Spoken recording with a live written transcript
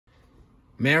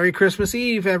Merry Christmas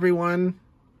Eve, everyone.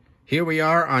 Here we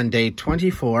are on day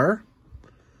 24,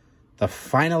 the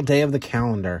final day of the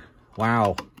calendar.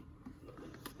 Wow.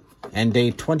 And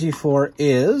day 24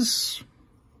 is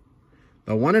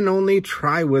the one and only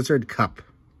Triwizard Cup.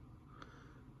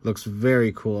 Looks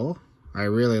very cool. I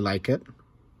really like it.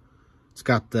 It's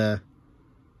got the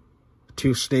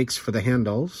two snakes for the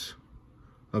handles.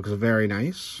 Looks very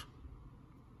nice.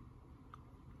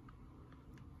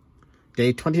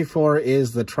 Day 24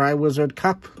 is the Triwizard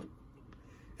Cup.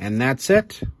 And that's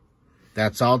it.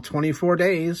 That's all 24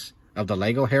 days of the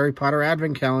LEGO Harry Potter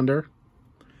Advent Calendar.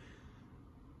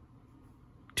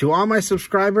 To all my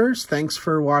subscribers, thanks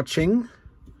for watching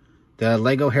the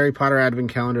LEGO Harry Potter Advent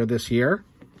Calendar this year.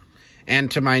 And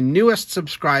to my newest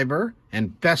subscriber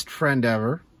and best friend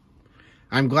ever,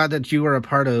 I'm glad that you were a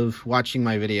part of watching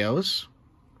my videos.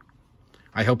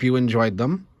 I hope you enjoyed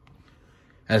them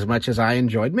as much as I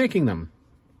enjoyed making them.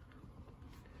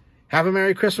 Have a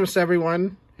Merry Christmas,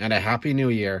 everyone, and a Happy New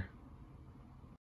Year.